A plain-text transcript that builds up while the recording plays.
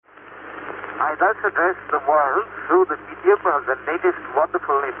I thus address the world through the medium of the latest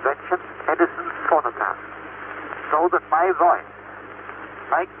wonderful invention, Edison's phonograph, so that my voice,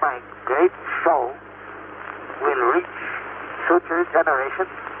 like my great show, will reach future generations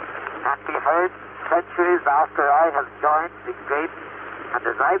and be heard centuries after I have joined the great and,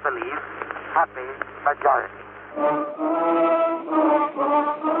 as I believe, happy majority.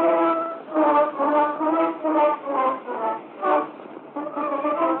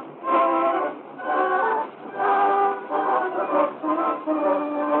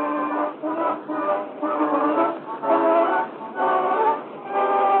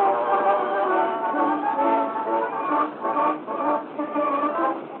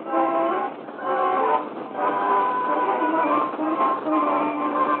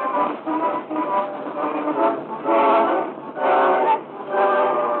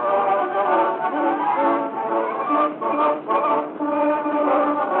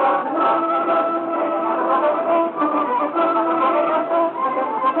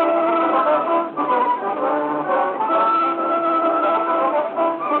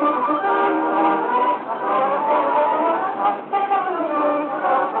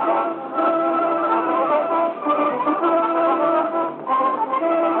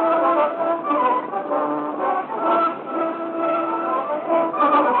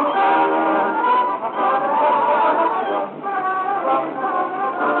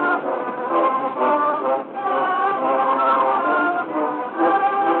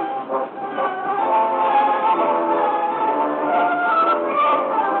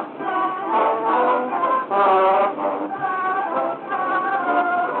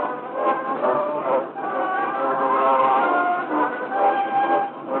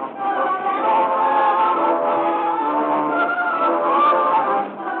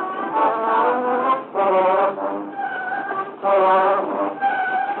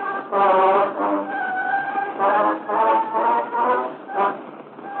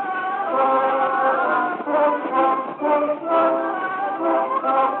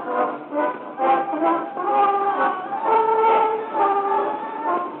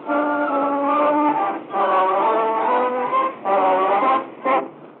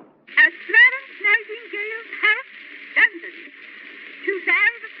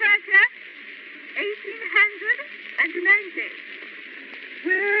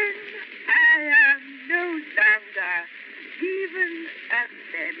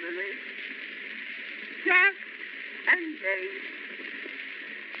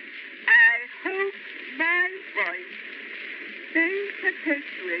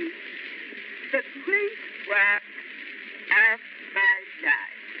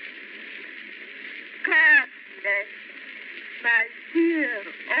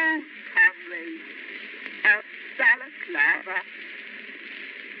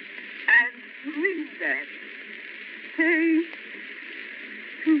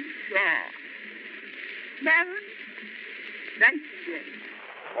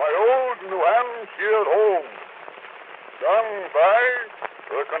 My old New Hampshire home, sung by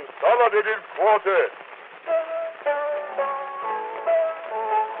the Consolidated Quartet.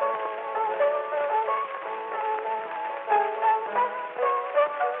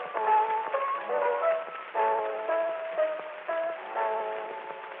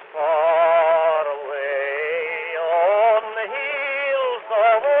 Far away on the hills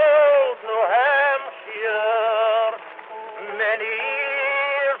of old New Hampshire, many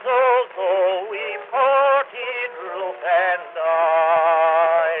years ago we parted, Ruth and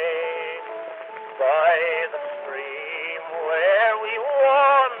I. By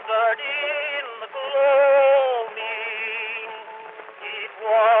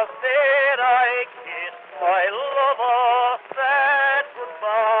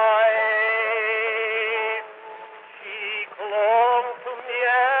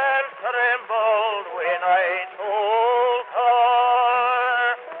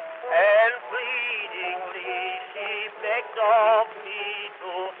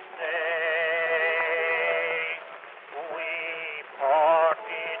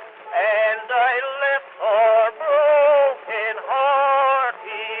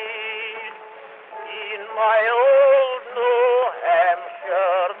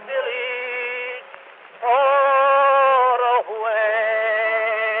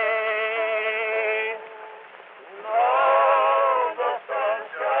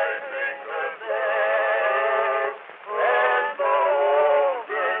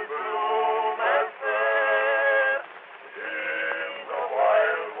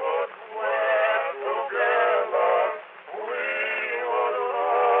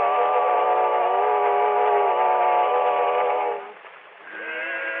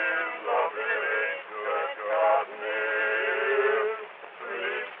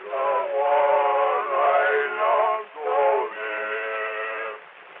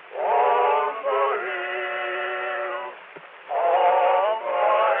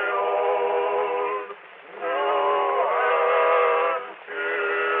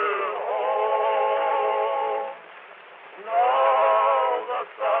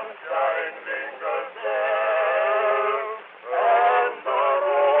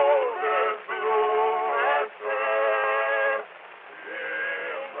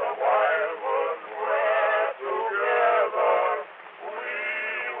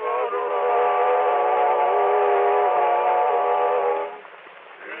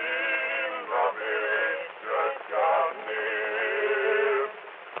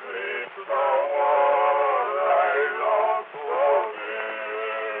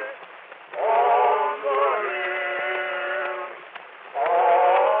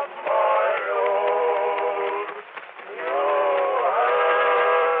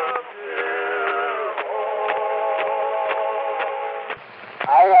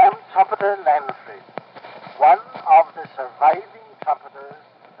trumpeters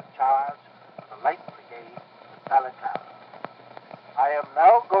to charge the Light Brigade at Balaclava. I am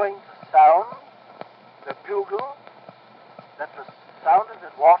now going to sound the bugle that was sounded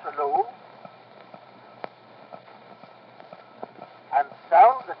at Waterloo and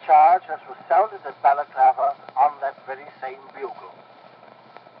sound the charge that was sounded at Balaclava on that very same bugle.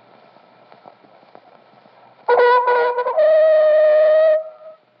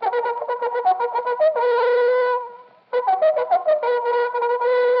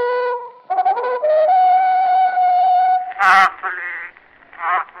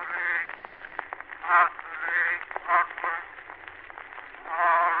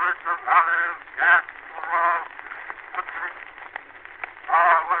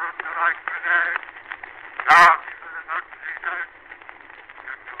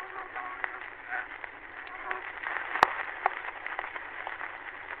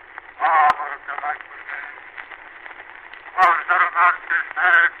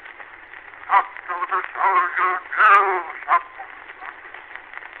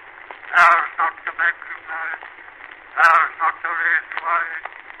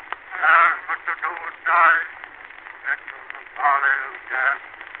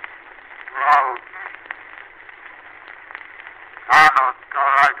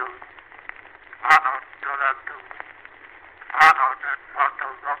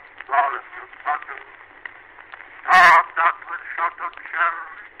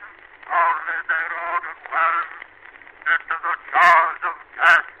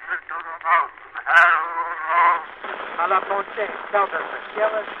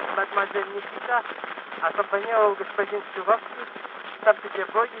 Мадемуазель Никита аккомпанировал господин Чувовский в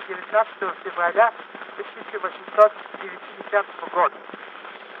Санкт-Петербурге 19 февраля 1850 года.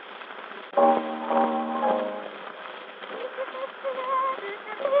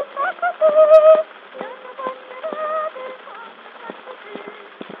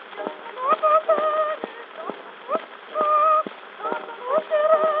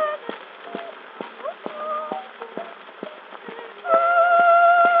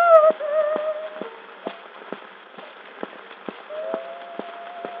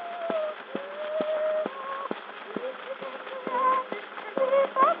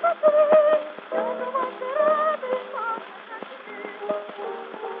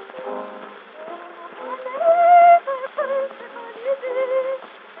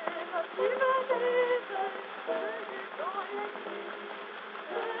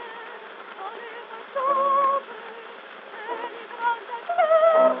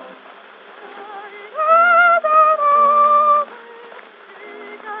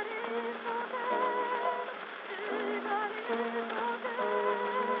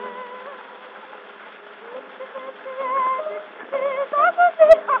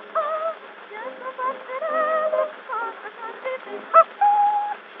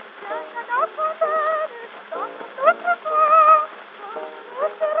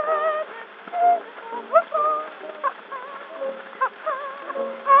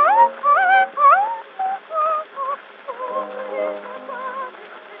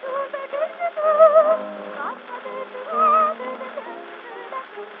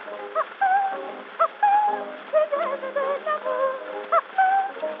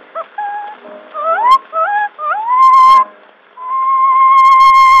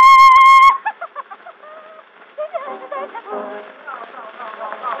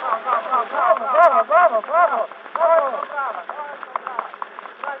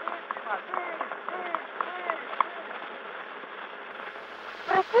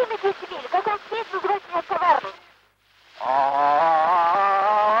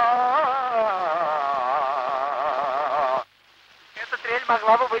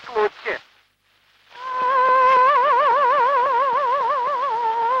 Могла бы быть лучше.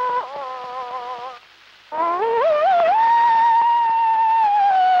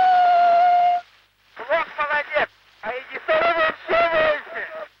 Вот молодец, а иди выше.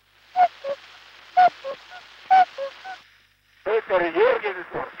 Петер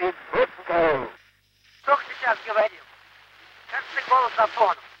Юргенсен из Буцкау. Что сейчас говорил? Как ты голос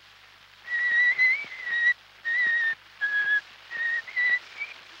Афону?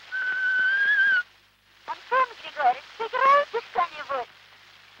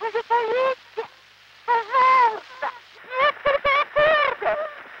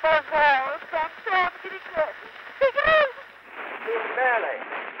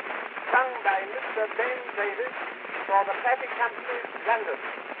 For the Traffic Company, London.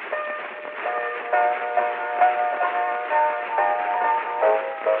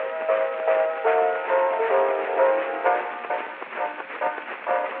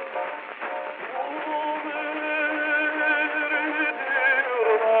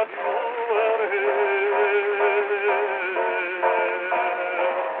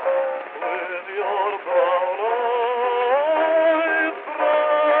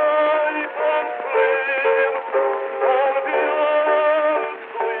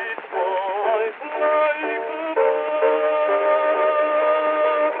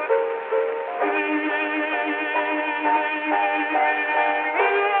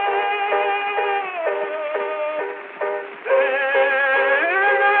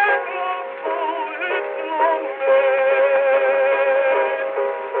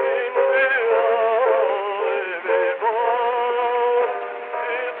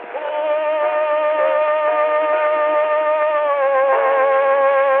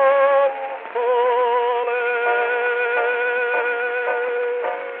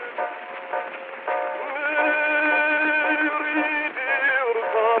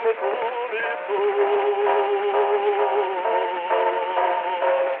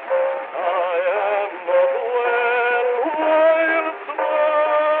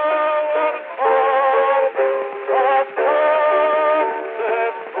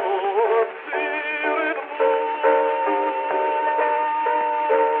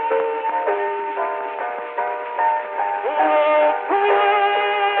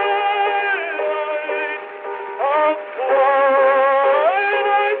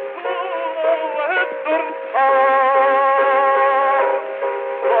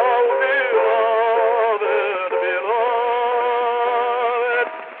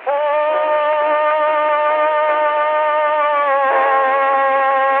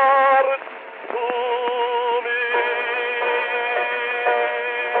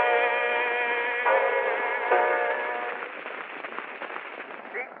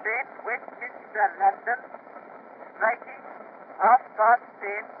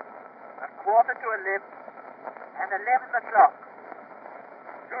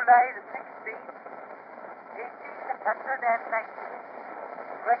 July the 16th, 1890.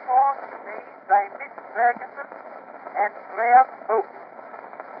 Record made by Miss Ferguson and Graham Oates.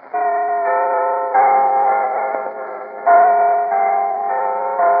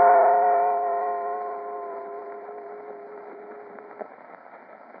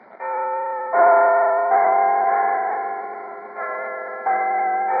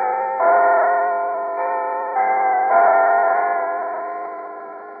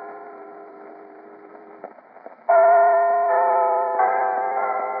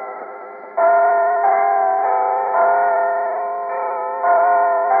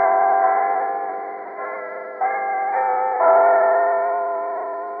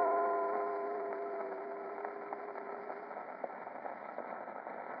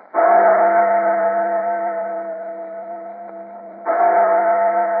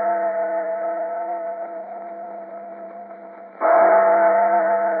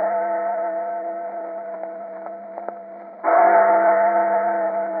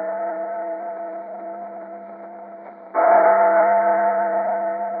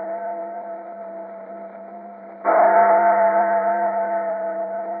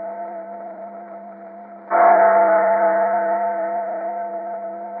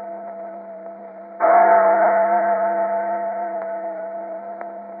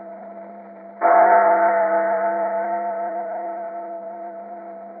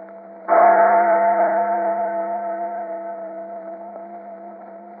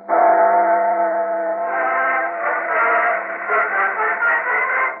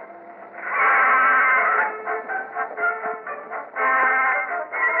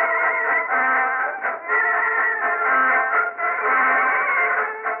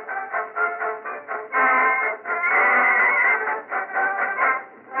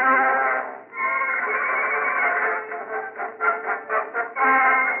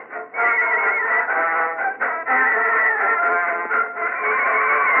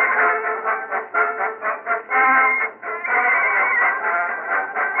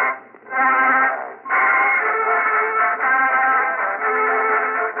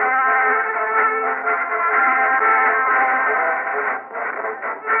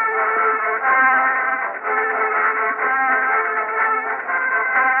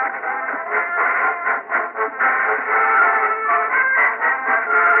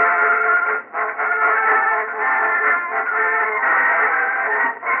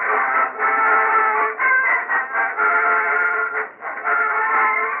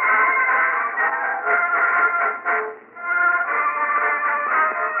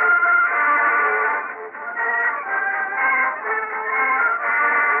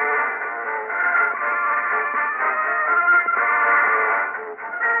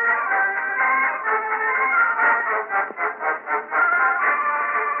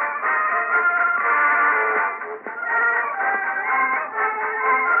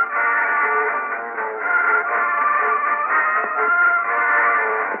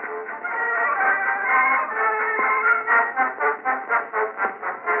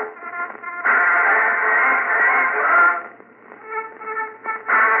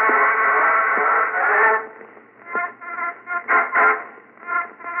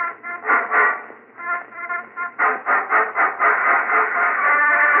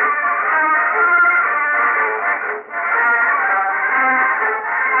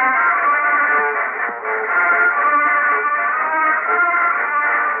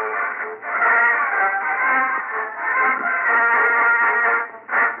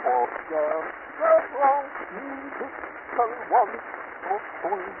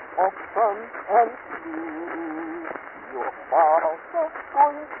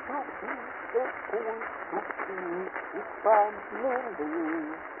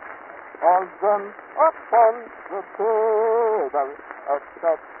 Them upon the table, a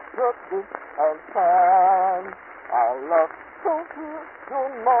separate dish and pan. I love to hear your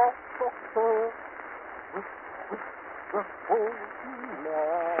mouth the holy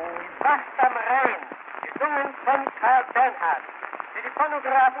man. Nacht am Rhein, gesungen von Karl Bernhard, für die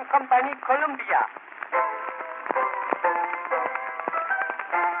Phonographenkompanie Columbia.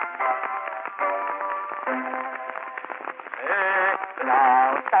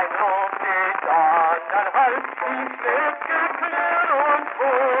 Laut ein Lob mit anderen Hals, die schlägt Klirr und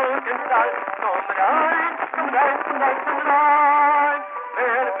Wogenstall. Zum Rhein,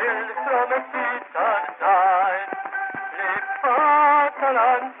 wer will Trommelschieder sein? Leb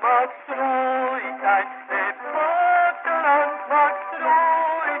Vaterland, magst ruhig sein, leb Vaterland, magst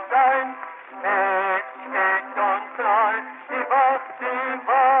ruhig sein. Es steht uns treu, die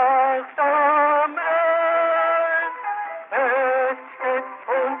Wacht am Rhein. Es steht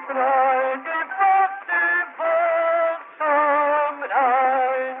uns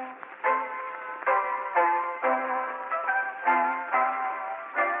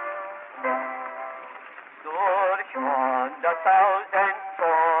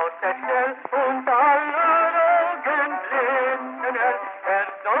sehr schnell und aller Augen blinden der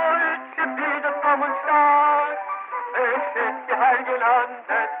Deutsche wieder fromm und stark, welches die heilige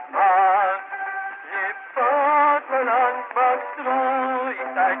Landesmacht. Leb Vaterland, magst ruhig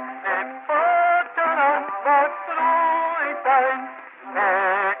sein, leb Vaterland, magst ruhig sein,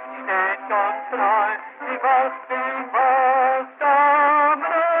 es steht uns treu, die Wacht am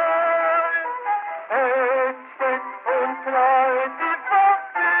Rhein. Es steht uns treu, die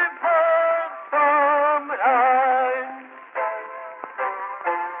Wacht am Rhein.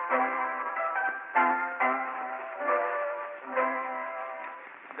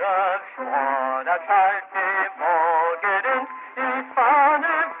 Der Schwader schallt im Morgen, die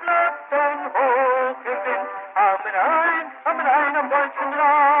Fahne flattern hoch im Wind. Am Rhein, am deutschen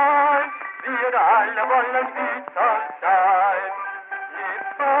Rhein, wir alle wollen Hüter sein. Leb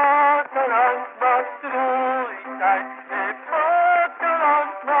Vaterland, magst ruhig sein, leb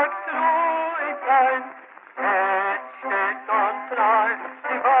Vaterland, magst ruhig sein. Es steht uns treu,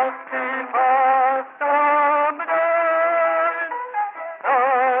 die Wacht am Rhein.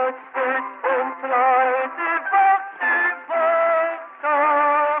 Es steht uns treu, die Wacht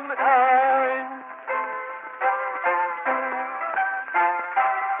am Rhein.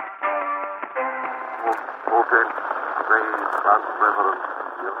 Protest, praise, and reverence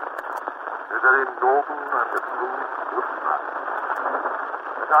here, a very noble and approved good man,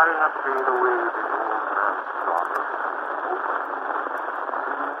 that I have been away the old man's daughter,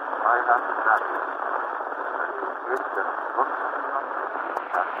 I have married, and you make them look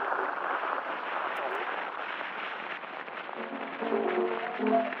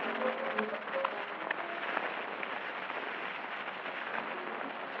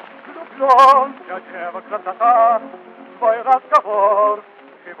Влюблёнся, дева красота, твой разговор,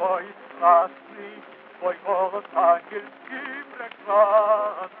 живой и страстный, твой голос ангельский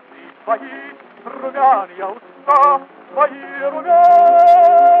прекрасный, твои румяные уста, твои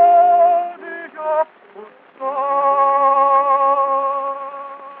румяные уста.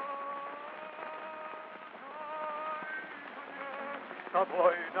 С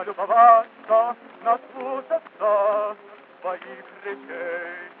тобой налюбоваться, наслушаться твоих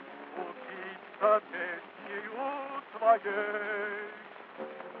речей, упиться песнею твоей,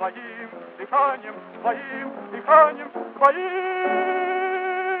 твоим дыханием, твоим дыханием, твоим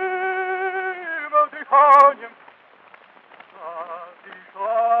дыханием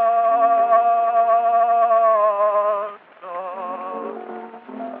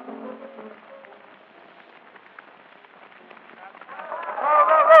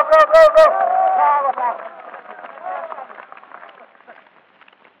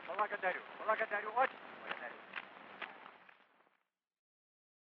Благодарю очень.